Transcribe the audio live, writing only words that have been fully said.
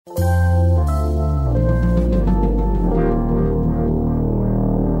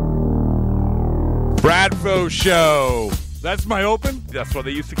Show. That's my open? That's what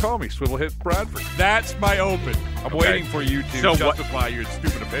they used to call me, Swivel Hits Bradford. That's my open. I'm waiting for you to justify your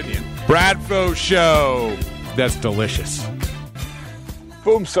stupid opinion. Bradfo Show. That's delicious.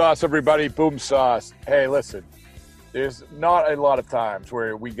 Boom sauce, everybody. Boom sauce. Hey, listen. There's not a lot of times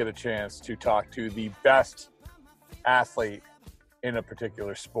where we get a chance to talk to the best athlete in a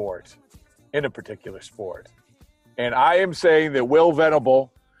particular sport. And I am saying that Will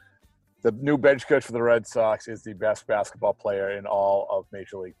Venable, the new bench coach for the Red Sox, is the best basketball player in all of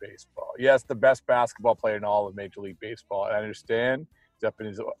Major League Baseball. Yes, the best basketball player in all of Major League Baseball. And I understand he's up in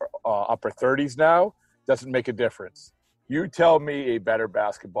his upper 30s now. Doesn't make a difference. You tell me a better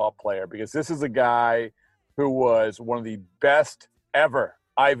basketball player, because this is a guy who was one of the best ever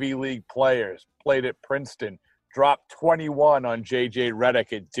Ivy League players, played at Princeton, dropped 21 on J.J.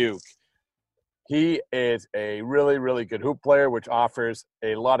 Redick at Duke. He is a really, really good hoop player, which offers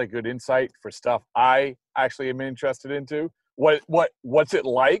a lot of good insight for stuff I actually am interested into. What's it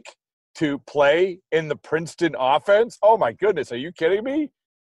like to play in the Princeton offense? Oh, my goodness. Are you kidding me?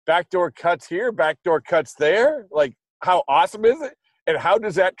 Backdoor cuts here, backdoor cuts there. Like, how awesome is it? And how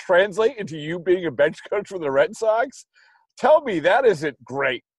does that translate into you being a bench coach for the Red Sox? Tell me that isn't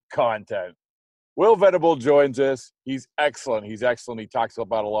great content. Will Venable joins us. He's excellent. He talks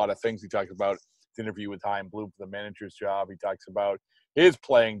about a lot of things. He talks about his interview with Chaim Bloom for the manager's job. He talks about his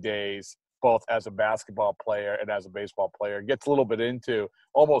playing days, both as a basketball player and as a baseball player. Gets a little bit into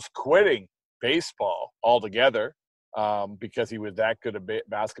almost quitting baseball altogether because he was that good a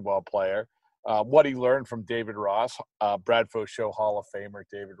basketball player. What he learned from David Ross, Bradfo Show Hall of Famer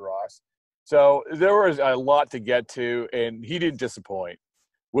David Ross. So there was a lot to get to, and he didn't disappoint.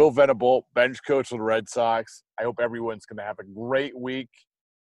 Will Venable, bench coach for the Red Sox. I hope everyone's going to have a great week.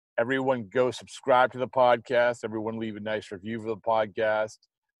 Everyone go subscribe to the podcast. Everyone leave a nice review for the podcast.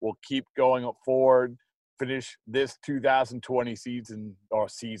 We'll keep going forward, finish this 2020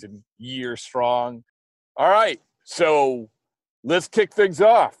 year strong. All right, so let's kick things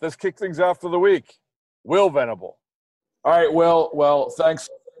off. For the week. Will Venable. All right, well, thanks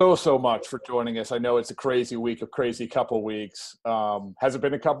so much for joining us. I know it's a crazy week, a crazy couple weeks. Has it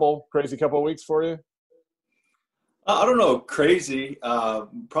been a crazy couple weeks for you? I don't know, crazy.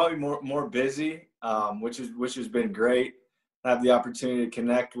 Probably more busy, which has been great. Have the opportunity to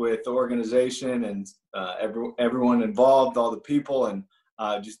connect with the organization and everyone involved, all the people, and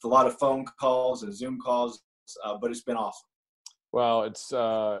just a lot of phone calls and Zoom calls. But it's been awesome. Well, it's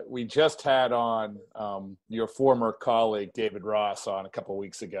we just had on your former colleague David Ross on a couple of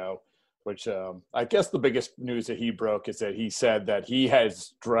weeks ago, which I guess the biggest news that he broke is that he said that he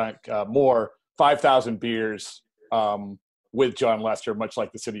has drank more 5,000 beers with John Lester, much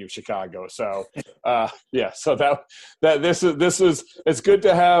like the city of Chicago. So so that this is it's good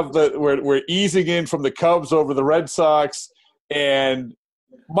to have that we're easing in from the Cubs over the Red Sox. And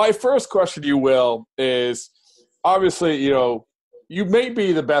my first question to you, Will, is obviously you may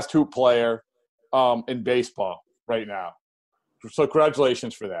be the best hoop player in baseball right now. So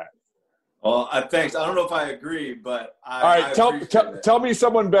congratulations for that. Well, thanks. I don't know if I agree, but all right, tell me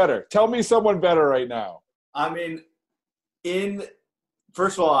someone better. Tell me someone better right now. I mean,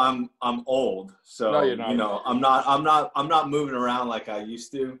 first of all, I'm old, so no, you're not. I'm not moving around like I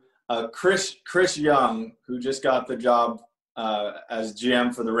used to. Chris Young, who just got the job as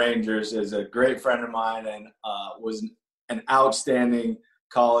GM for the Rangers, is a great friend of mine and was an outstanding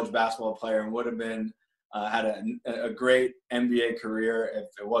college basketball player and would have been had a great NBA career if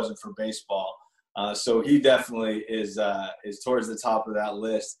it wasn't for baseball. So he definitely is towards the top of that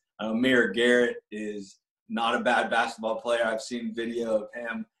list. Amir Garrett is not a bad basketball player. I've seen video of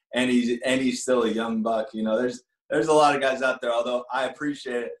him, and he's still a young buck. There's a lot of guys out there, although I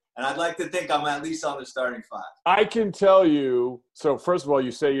appreciate it. And I'd like to think I'm at least on the starting five. I can tell you, so first of all,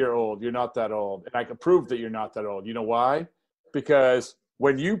 you say you're old. You're not that old. And I can prove that you're not that old. You know why? Because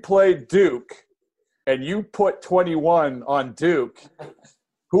when you played Duke and you put 21 on Duke,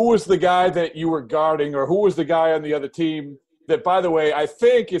 who was the guy that you were guarding, or who was the guy on the other team that, by the way, I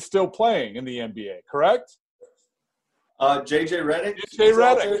think is still playing in the NBA, correct? J.J. Redick. J.J.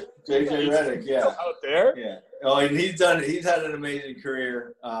 Redick, yeah. Out there? Yeah. Oh, and he's had an amazing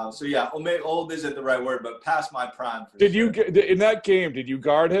career. So yeah, maybe old isn't the right word, but past my prime. You in that game? Did you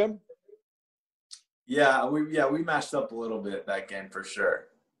guard him? Yeah, we matched up a little bit that game for sure.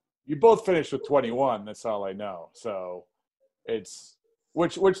 You both finished with 21. That's all I know. So it's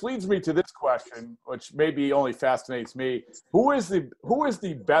which leads me to this question, which maybe only fascinates me. Who is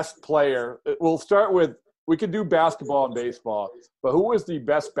the best player? We'll start with. We could do basketball and baseball, but who is the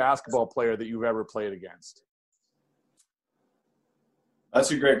best basketball player that you've ever played against? That's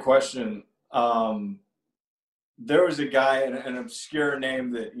a great question. there was a guy, an obscure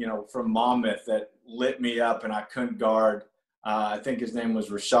name that, from Monmouth that lit me up and I couldn't guard. I think his name was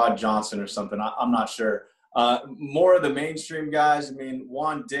Rashad Johnson or something. I'm not sure. More of the mainstream guys. I mean,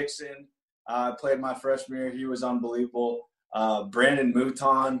 Juan Dixon played my freshman year. He was unbelievable. Brandon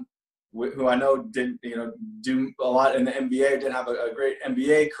Mouton, who I know didn't, do a lot in the NBA, didn't have a great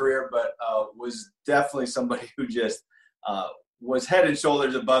NBA career, but was definitely somebody who just was head and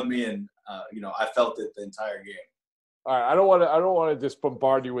shoulders above me, and I felt it the entire game. All right, I don't want to just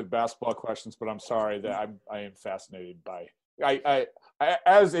bombard you with basketball questions, but I'm sorry that I am fascinated by. I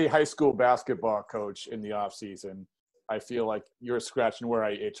as a high school basketball coach in the off season, I feel like you're scratching where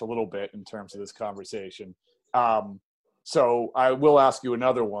I itch a little bit in terms of this conversation. So I will ask you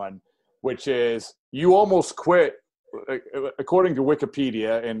another one, which is you almost quit, according to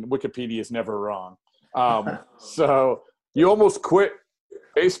Wikipedia, and Wikipedia is never wrong. So you almost quit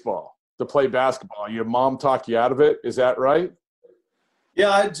baseball to play basketball. Your mom talked you out of it. Is that right? Yeah,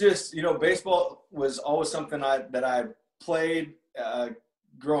 I just, baseball was always something that I played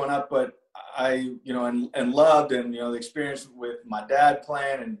growing up, but I, and loved, and, the experience with my dad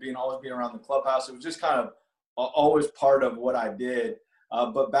playing and always being around the clubhouse. It was just kind of always part of what I did.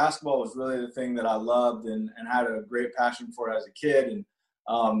 But basketball was really the thing that I loved and had a great passion for as a kid. And,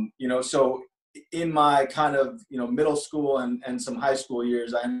 so in my kind of, middle school and some high school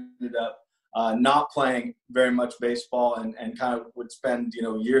years, I ended up not playing very much baseball and kind of would spend,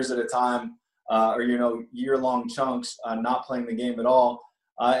 years at a time or, year-long chunks not playing the game at all.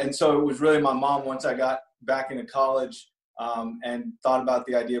 And so it was really my mom, once I got back into college and thought about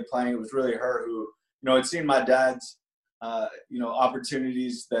the idea of playing, it was really her who, had seen my dad's,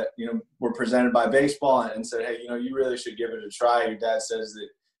 opportunities that, were presented by baseball and said, hey, you really should give it a try. Your dad says that,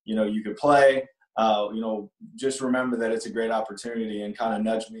 you could play, just remember that it's a great opportunity, and kind of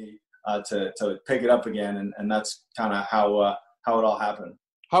nudged me to pick it up again. And that's kind of how it all happened.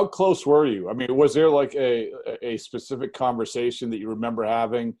 How close were you? I mean, was there like a specific conversation that you remember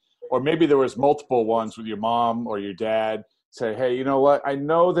having, or maybe there was multiple ones with your mom or your dad say, hey, you know what? I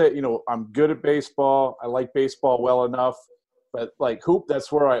know that, I'm good at baseball. I like baseball well enough, but like hoop,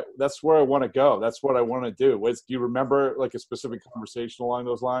 that's where I want to go. That's what I want to do. Do you remember like a specific conversation along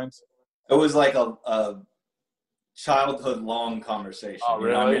those lines? It was like a childhood long conversation. Oh,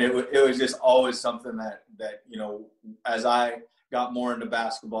 really? I mean, it was just always something that, as I got more into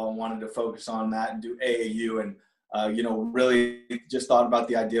basketball and wanted to focus on that and do AAU and, really just thought about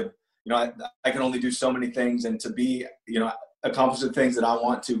the idea of, I can only do so many things, and to be, accomplish the things that I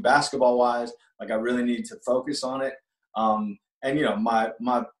want to basketball wise, like I really need to focus on it. And,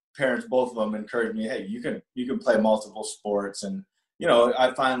 my parents, both of them encouraged me, hey, you can play multiple sports. And,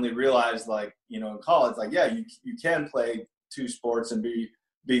 I finally realized, like, in college, like, yeah, you can play two sports and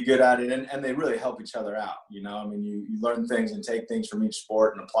be good at it. And they really help each other out. I mean, you learn things and take things from each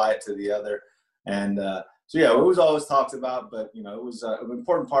sport and apply it to the other. And, so yeah, it was always talked about, but it was an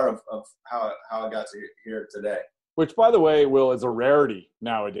important part of how I got to here today. Which, by the way, Will, is a rarity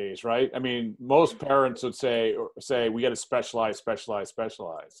nowadays, right? I mean, most parents would say we got to specialize.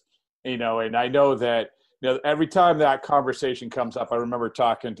 And I know that every time that conversation comes up, I remember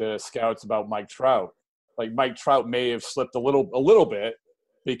talking to scouts about Mike Trout. Like Mike Trout may have slipped a little bit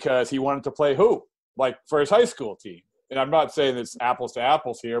because he wanted to play hoop, like for his high school team. And I'm not saying it's apples to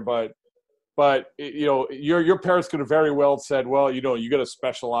apples here, but your parents could have very well said, well, you got to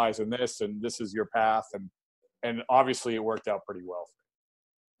specialize in this, and this is your path, and obviously it worked out pretty well.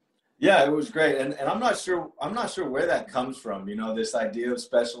 Yeah, it was great, and I'm not sure where that comes from. This idea of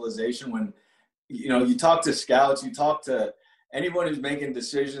specialization. When you talk to scouts, you talk to anyone who's making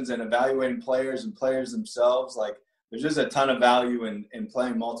decisions and evaluating players and players themselves. Like, there's just a ton of value in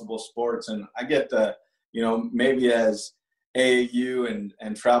playing multiple sports, and I get the maybe as AAU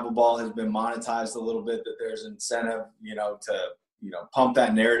and travel ball has been monetized a little bit, that there's incentive, to pump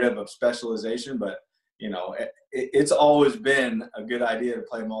that narrative of specialization. But, it's always been a good idea to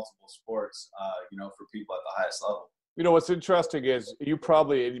play multiple sports, for people at the highest level. What's interesting is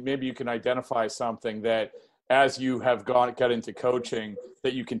maybe you can identify something that as you have got into coaching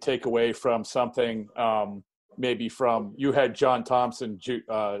that you can take away from something, maybe from, you had John Thompson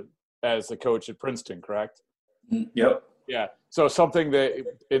as the coach at Princeton, correct? Yep. Yeah. So something that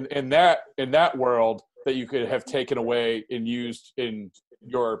in that world that you could have taken away and used in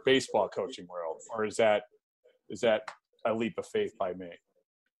your baseball coaching world, or is that a leap of faith by me?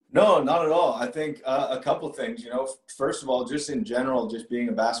 No, not at all. I think a couple things. First of all, just in general, just being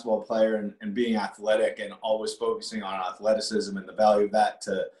a basketball player and being athletic and always focusing on athleticism and the value of that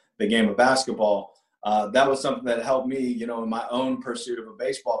to the game of basketball. That was something that helped me, in my own pursuit of a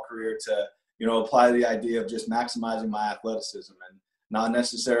baseball career to apply the idea of just maximizing my athleticism and not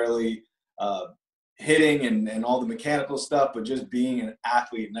necessarily hitting and all the mechanical stuff, but just being an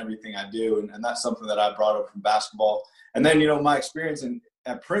athlete in everything I do. And that's something that I brought up from basketball. And then, my experience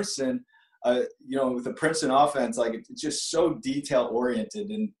at Princeton, with the Princeton offense, like it's just so detail oriented.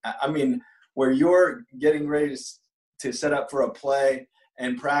 And I mean, where you're getting ready to set up for a play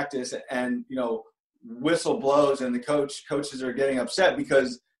and practice and, whistle blows and the coaches are getting upset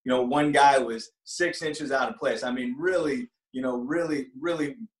because, one guy was 6 inches out of place. I mean, really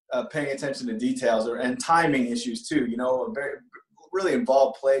paying attention to details and timing issues too, really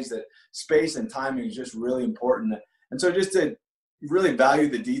involved plays that space and timing is just really important. And so just to really value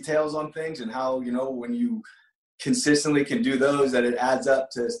the details on things and how, when you consistently can do those, that it adds up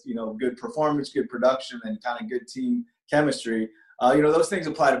to, good performance, good production, and kind of good team chemistry. Those things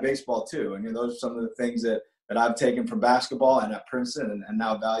apply to baseball too. And those are some of the things that I've taken from basketball and at Princeton and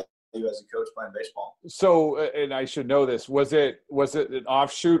now value as a coach playing baseball. So, and I should know this, was it an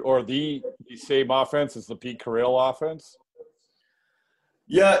offshoot or the same offense as the Pete Carril offense?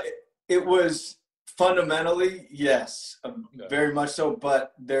 Yeah, it was fundamentally, yes, very much so.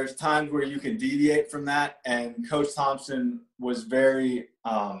 But there's times where you can deviate from that. And Coach Thompson was very,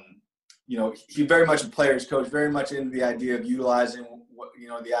 he very much a player's coach, very much into the idea of utilizing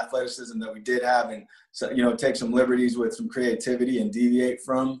the athleticism that we did have, and so take some liberties with some creativity and deviate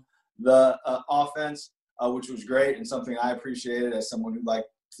from the offense, which was great and something I appreciated as someone who liked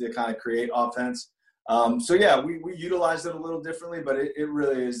to kind of create offense. So yeah, we utilized it a little differently, but it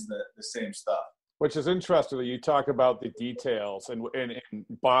really is the same stuff. Which is interesting that you talk about the details and in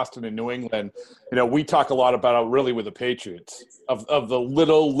Boston and New England. We talk a lot about really with the Patriots of the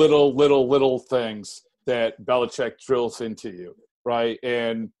little things that Belichick drills into you, right?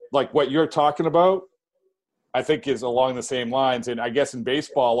 And like what you're talking about, I think is along the same lines. And I guess in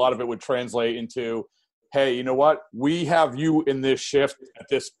baseball, a lot of it would translate into, hey, you know what? We have you in this shift at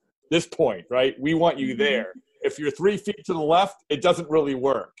this point, right? We want you there. If you're 3 feet to the left, it doesn't really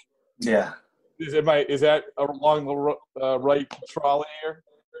work. Yeah. Is that along the right trolley here?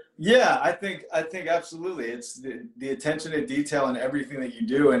 Yeah, I think absolutely. It's the attention to detail in everything that you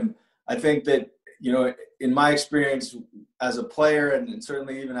do. And I think that, in my experience as a player and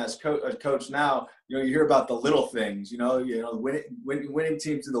certainly even as a coach now, you hear about the little things, winning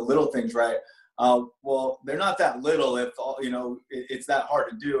teams do the little things, right? Well, they're not that little if, it's that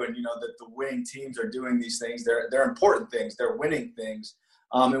hard to do. And, that the winning teams are doing these things. They're important things. They're winning things.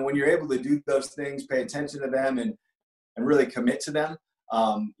 And when you're able to do those things, pay attention to them and really commit to them,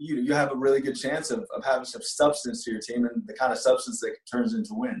 you have a really good chance of having some substance to your team and the kind of substance that turns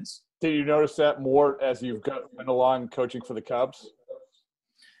into wins. Did you notice that more as you've went along coaching for the Cubs?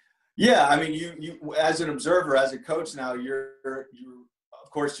 Yeah, I mean, you as an observer, as a coach now, you're of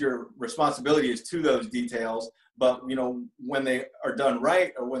course your responsibility is to those details. But when they are done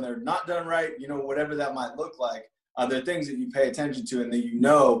right or when they're not done right, whatever that might look like. There are things that you pay attention to and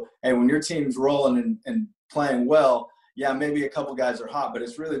that and when your team's rolling and playing well, yeah, maybe a couple guys are hot, but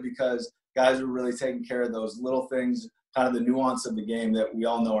it's really because guys are really taking care of those little things, kind of the nuance of the game that we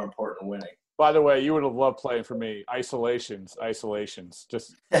all know are important in winning. By the way, you would have loved playing for me. Isolations.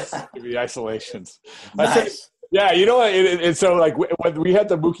 Just give me isolations. Nice. Yeah, and so like when we had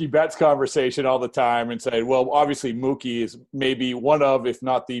the Mookie Betts conversation all the time and say, well, obviously Mookie is maybe one of, if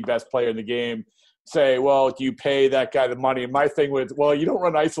not the best player in the game. Say, well, do you pay that guy the money? And my thing was, well, you don't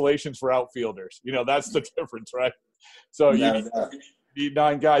run isolations for outfielders. That's the difference, right? So you need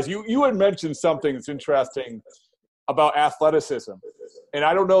 9 guys. You had mentioned something that's interesting about athleticism. And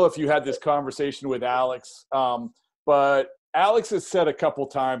I don't know if you had this conversation with Alex, but Alex has said a couple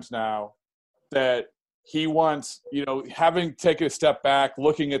times now that he wants, having taken a step back,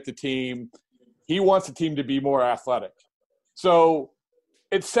 looking at the team, he wants the team to be more athletic. So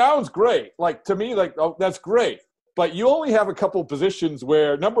it sounds great. Like to me, oh, that's great. But you only have a couple positions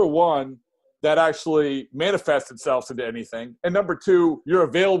where, number one, that actually manifests itself into anything. And number two, you're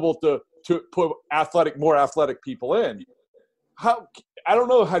available to put more athletic people in. I don't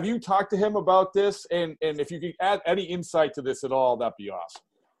know. Have you talked to him about this? And if you could add any insight to this at all, that'd be awesome.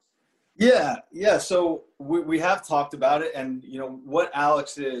 Yeah. So we have talked about it, and what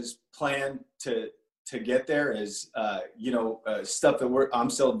Alex's plan to get there is stuff that I'm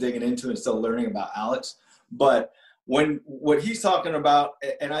still digging into and still learning about Alex. But what he's talking about,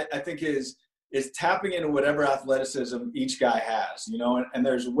 and I think is tapping into whatever athleticism each guy has, and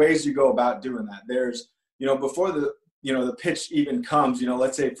there's ways you go about doing that. There's before the pitch even comes,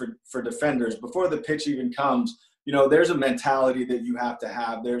 let's say for defenders, before the pitch even comes, there's a mentality that you have to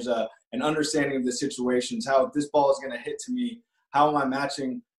have. There's an understanding of the situations, how if this ball is going to hit to me, how am I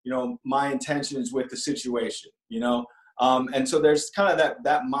matching my intentions with the situation, and so there's kind of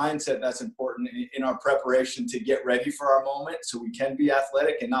that mindset that's important in our preparation to get ready for our moment, so we can be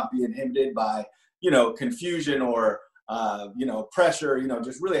athletic and not be inhibited by, confusion or, pressure,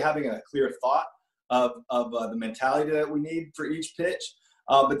 just really having a clear thought of the mentality that we need for each pitch.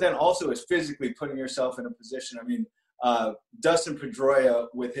 But then also is physically putting yourself in a position. I mean, Dustin Pedroia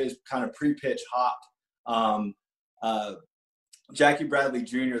with his kind of pre-pitch hop, Jackie Bradley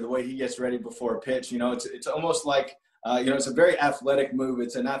Jr., the way he gets ready before a pitch, it's almost like, it's a very athletic move.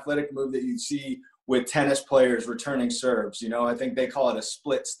 It's an athletic move that you see with tennis players returning serves. I think they call it a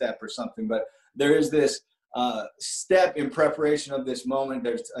split step or something, but there is this step in preparation of this moment.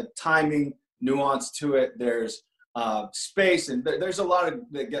 There's a timing nuance to it. There's space, and there's a lot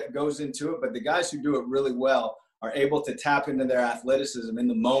that goes into it, but the guys who do it really well are able to tap into their athleticism in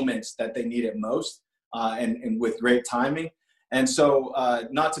the moments that they need it most, and with great timing. And so,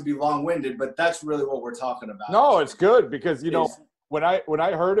 not to be long-winded, but that's really what we're talking about. No, it's good because, when I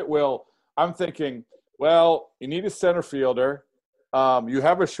heard it, Will, I'm thinking, well, you need a center fielder. You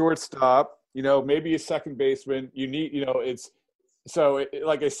have a shortstop, maybe a second baseman. You need,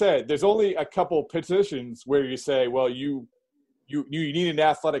 like I said, there's only a couple positions where you say, well, you need an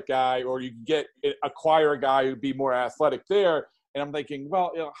athletic guy, or you can acquire a guy who'd be more athletic there. And I'm thinking,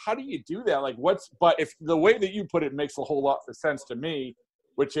 well, how do you do that? But if the way that you put it makes a whole lot of sense to me,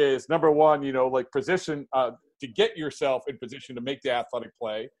 which is number one, position to get yourself in position to make the athletic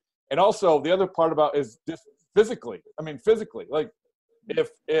play. And also the other part about is just physically. I mean, physically,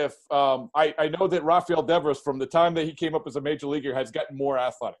 if I know that Rafael Devers, from the time that he came up as a major leaguer, has gotten more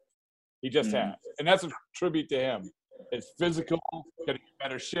athletic. He just has. And that's a tribute to him. It's physical, getting in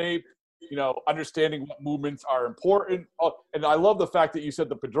better shape, understanding what movements are important. Oh, and I love the fact that you said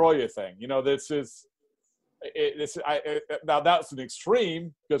the Pedroia thing. Now that's an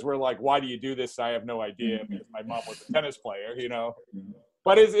extreme, because we're like, why do you do this? I have no idea, because my mom was a tennis player,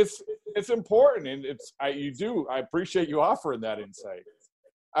 But it's important, and I appreciate you offering that insight.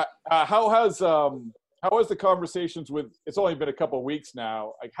 How has the conversations with? It's only been a couple of weeks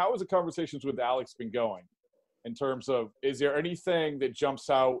now. How has the conversations with Alex been going? In terms of, is there anything that jumps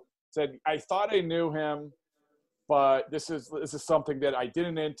out? Said, I thought I knew him, but this is something that I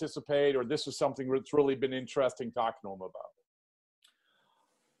didn't anticipate, or this is something that's really been interesting talking to him about.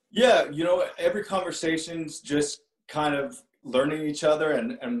 Yeah, every conversation's just kind of learning each other,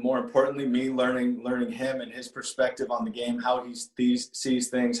 and more importantly, me learning him and his perspective on the game, how he sees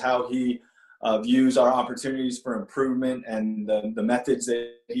things, how he views our opportunities for improvement, and the methods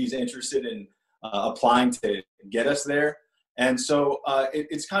that he's interested in applying to get us there. And so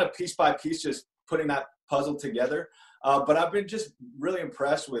it's kind of piece by piece, just putting that puzzle together. But I've been just really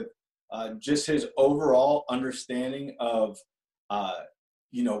impressed with just his overall understanding of,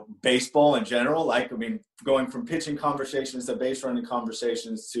 baseball in general. Going from pitching conversations to base running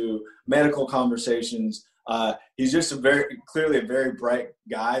conversations to medical conversations. He's just clearly a very bright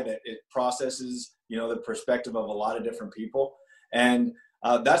guy that it processes, the perspective of a lot of different people. And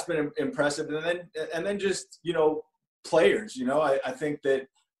that's been impressive. And then just, players, I think that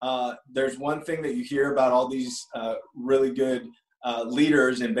there's one thing that you hear about all these really good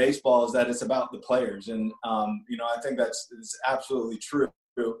leaders in baseball, is that it's about the players. And, I think that's absolutely true.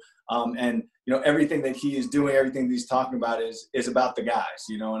 And, everything that he is doing, everything that he's talking about is about the guys,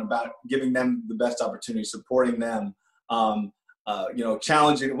 and about giving them the best opportunity, supporting them,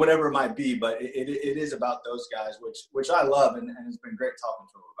 challenging, whatever it might be. But it is about those guys, which I love, and it's been great talking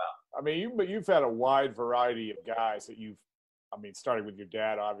to him about. I mean, you've had a wide variety of guys that starting with your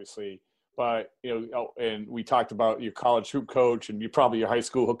dad, obviously, but, and we talked about your college hoop coach, and you probably your high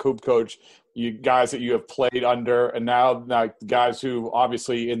school hoop coach, you guys that you have played under, and now guys who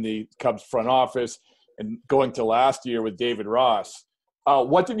obviously in the Cubs front office, and going to last year with David Ross.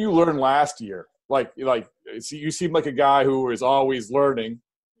 What did you learn last year? You seem like a guy who is always learning,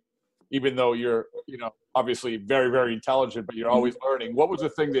 even though you're, obviously very, very intelligent, but you're always learning. What was the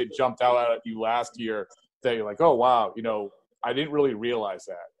thing that jumped out at you last year that you're like, oh, wow, I didn't really realize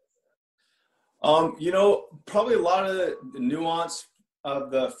that? Probably a lot of the nuance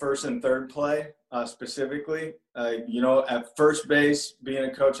of the first and third play, specifically. At first base, being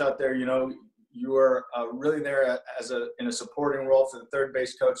a coach out there, you were really there in a supporting role for the third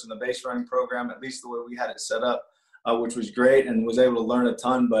base coach in the base running program, at least the way we had it set up, which was great, and was able to learn a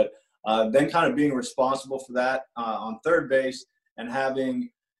ton. But then kind of being responsible for that on third base, and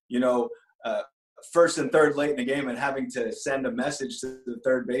having, first and third late in the game, and having to send a message to the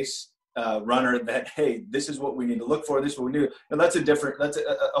third base runner that, hey, this is what we need to look for. This is what we do. And that's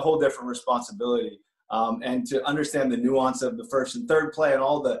a whole different responsibility. and to understand the nuance of the first and third play and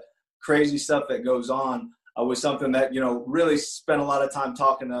all the crazy stuff that goes on was something that, really spent a lot of time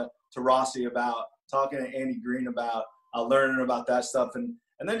talking to Rossi about, talking to Andy Green about, learning about that stuff. And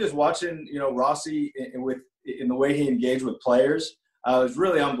then just watching, Rossi in the way he engaged with players was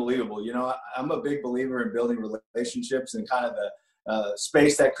really unbelievable. I'm a big believer in building relationships and kind of the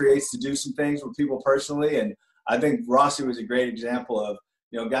space that creates to do some things with people personally. And I think Rossi was a great example of,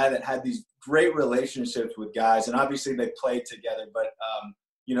 a guy that had these great relationships with guys. And obviously they played together, but,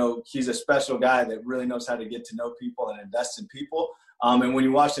 he's a special guy that really knows how to get to know people and invest in people. And when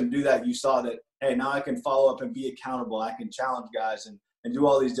you watched him do that, you saw that, hey, now I can follow up and be accountable. I can challenge guys and do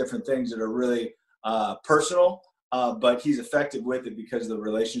all these different things that are really personal, but he's effective with it because of the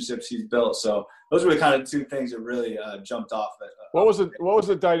relationships he's built. So those were the kind of two things that really jumped off. What was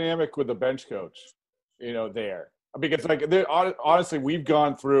the dynamic with the bench coach, there? Because honestly, we've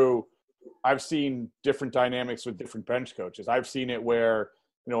gone through, I've seen different dynamics with different bench coaches. I've seen it where,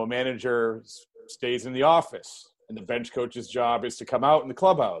 a manager stays in the office and the bench coach's job is to come out in the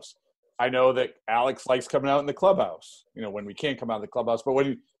clubhouse. I know that Alex likes coming out in the clubhouse, when we can't come out in the clubhouse, but when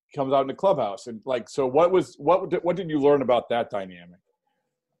he comes out in the clubhouse. And so what did you learn about that dynamic?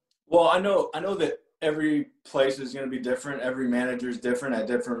 Well, I know that every place is going to be different. Every manager is different at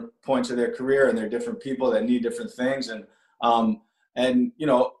different points of their career, and they're different people that need different things. And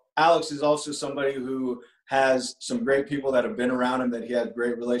Alex is also somebody who has some great people that have been around him that he has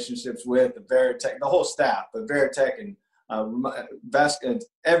great relationships with, the Veritek, the whole staff, the Veritek and Vasquez,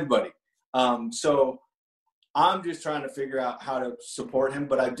 everybody. So I'm just trying to figure out how to support him.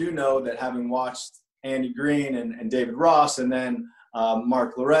 But I do know that having watched Andy Green and David Ross, and then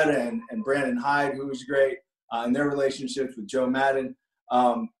Mark Loretta and Brandon Hyde, who was great, and their relationships with Joe Madden,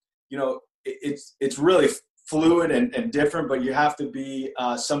 it's really fluid and different, but you have to be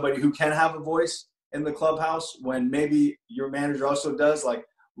somebody who can have a voice in the clubhouse when maybe your manager also does. Like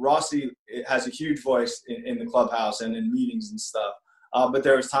Rossi has a huge voice in the clubhouse and in meetings and stuff. But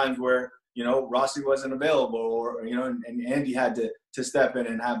there was times where, Rossi wasn't available, or, and Andy had to step in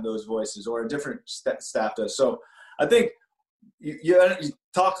and have those voices, or a different staff does. So I think you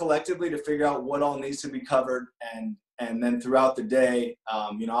talk collectively to figure out what all needs to be covered. And then throughout the day,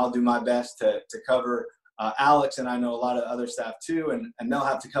 I'll do my best to cover Alex, and I know a lot of other staff too, and they'll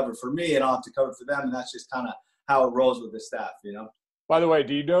have to cover for me, and I'll have to cover for them, and that's just kind of how it rolls with the staff, By the way,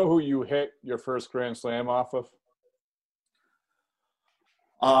 do you know who you hit your first Grand Slam off of?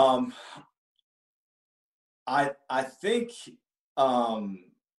 I think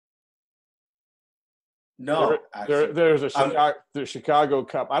no. There's the Chicago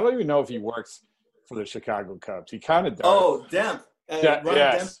Cup. I don't even know if he works for the Chicago Cubs. He kind of does. Oh, Dempster.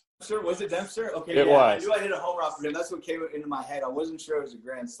 Yes. Dempster? Was it Dempster? Okay, it was. I knew I hit a home run for him. That's what came into my head. I wasn't sure it was a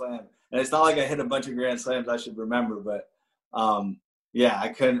Grand Slam, and it's not like I hit a bunch of Grand Slams I should remember, but I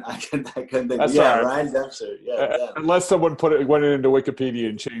couldn't think. That's yeah, right. Ryan Dempster. Yeah, unless someone went into Wikipedia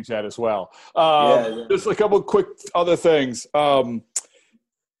and changed that as well. Yeah. Just a couple quick other things. I'm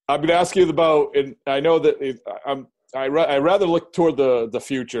going to ask you about, and I know that I rather look toward the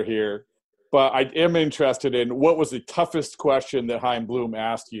future here, but I am interested in what was the toughest question that Chaim Bloom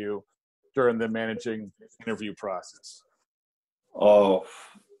asked you during the managing interview process? Oh,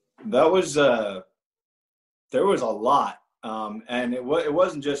 that was there was a lot. And it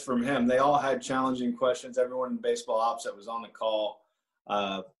wasn't just from him. They all had challenging questions. Everyone in baseball ops that was on the call.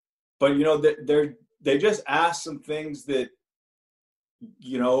 But, they just asked some things that,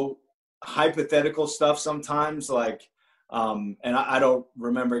 hypothetical stuff sometimes, like, and I don't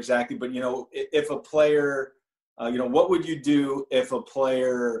remember exactly, but, if a player, what would you do if a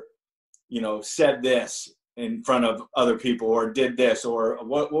player, said this in front of other people, or did this, or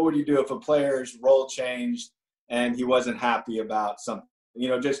what would you do if a player's role changed and he wasn't happy about something?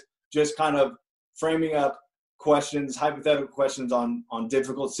 Just kind of framing up questions, hypothetical questions on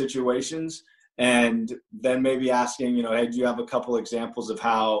difficult situations, and then maybe asking, hey, do you have a couple examples of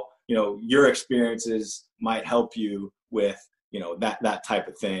how, your experiences might help you with, that type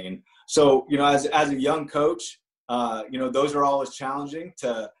of thing. And so, as a young coach, those are always challenging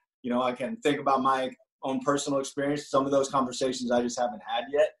to, I can think about my own personal experience. Some of those conversations I just haven't had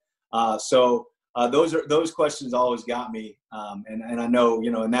yet. Those questions always got me. And I know,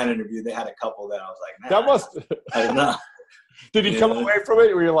 in that interview, they had a couple that I was like, I don't know. Did he come away from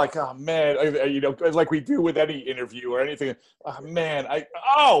it where you're like, oh man, like we do with any interview or anything? Oh man,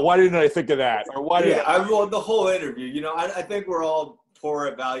 why didn't I think of that? Or why did I wrote the whole interview. I think we're all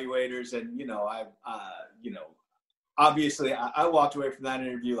poor evaluators, and obviously I walked away from that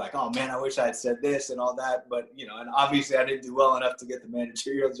interview like, oh man, I wish I had said this and all that. But and obviously I didn't do well enough to get the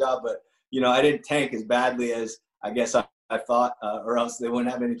managerial job. But I didn't tank as badly as I guess I thought, or else they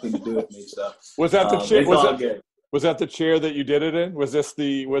wouldn't have anything to do with me. So was that the chair? Good. Was that the chair that you did it in? Was this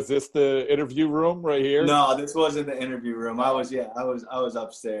the interview room right here? No, this wasn't the interview room. I was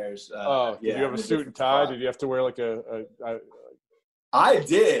upstairs. Did you have a suit and tie? Did you have to wear like I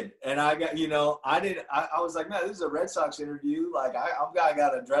did, and I got I was like, man, this is a Red Sox interview. Like I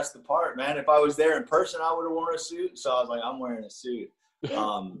got to dress the part, man. If I was there in person, I would have worn a suit. So I was like, I'm wearing a suit.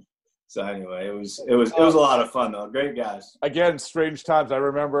 So anyway, it was a lot of fun though. Great guys. Again, strange times. I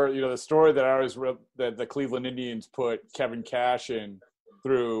remember, the story that I always read that the Cleveland Indians put Kevin Cash in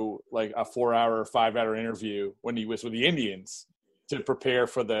through like a 4-hour, 5-hour interview when he was with the Indians to prepare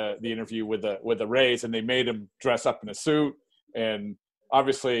for the interview with the Rays, and they made him dress up in a suit. And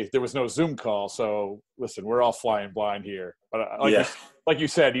obviously there was no Zoom call. So listen, we're all flying blind here, but like you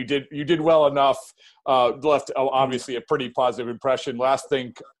said, you did well enough, left obviously a pretty positive impression. Last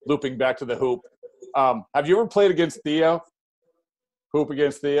thing, looping back to the hoop. Have you ever played against Theo? Hoop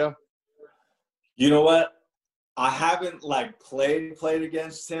against Theo? You know what? I haven't played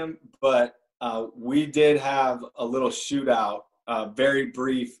against him, but we did have a little shootout. Very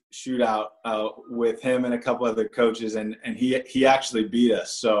brief shootout with him and a couple other coaches, and he actually beat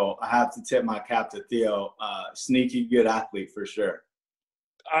us. So I have to tip my cap to Theo. Sneaky good athlete for sure.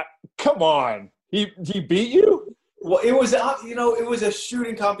 Come on, he beat you? Well, it was it was a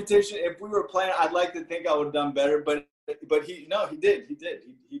shooting competition. If we were playing, I'd like to think I would have done better, but he did.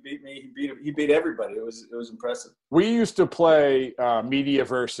 He beat me. He beat everybody. It was impressive. We used to play media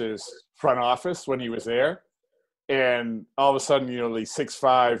versus front office when he was there. And all of a sudden, these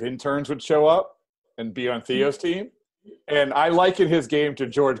 6'5" interns would show up and be on Theo's team. And I liken his game to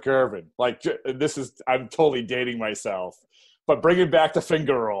George Gervin. I'm totally dating myself, but bringing back the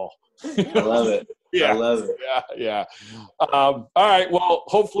finger roll. I love it. Yeah. I love it. Yeah. All right. Well,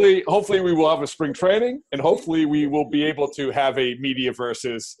 hopefully we will have a spring training, and hopefully we will be able to have a media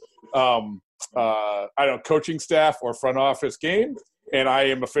versus, coaching staff or front office game. And I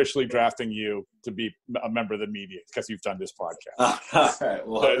am officially drafting you to be a member of the media because you've done this podcast. All right.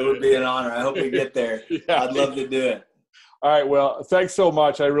 Well, it would be an honor. I hope we get there. Yeah. I'd love to do it. All right. Well, thanks so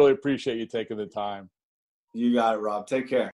much. I really appreciate you taking the time. You got it, Rob. Take care.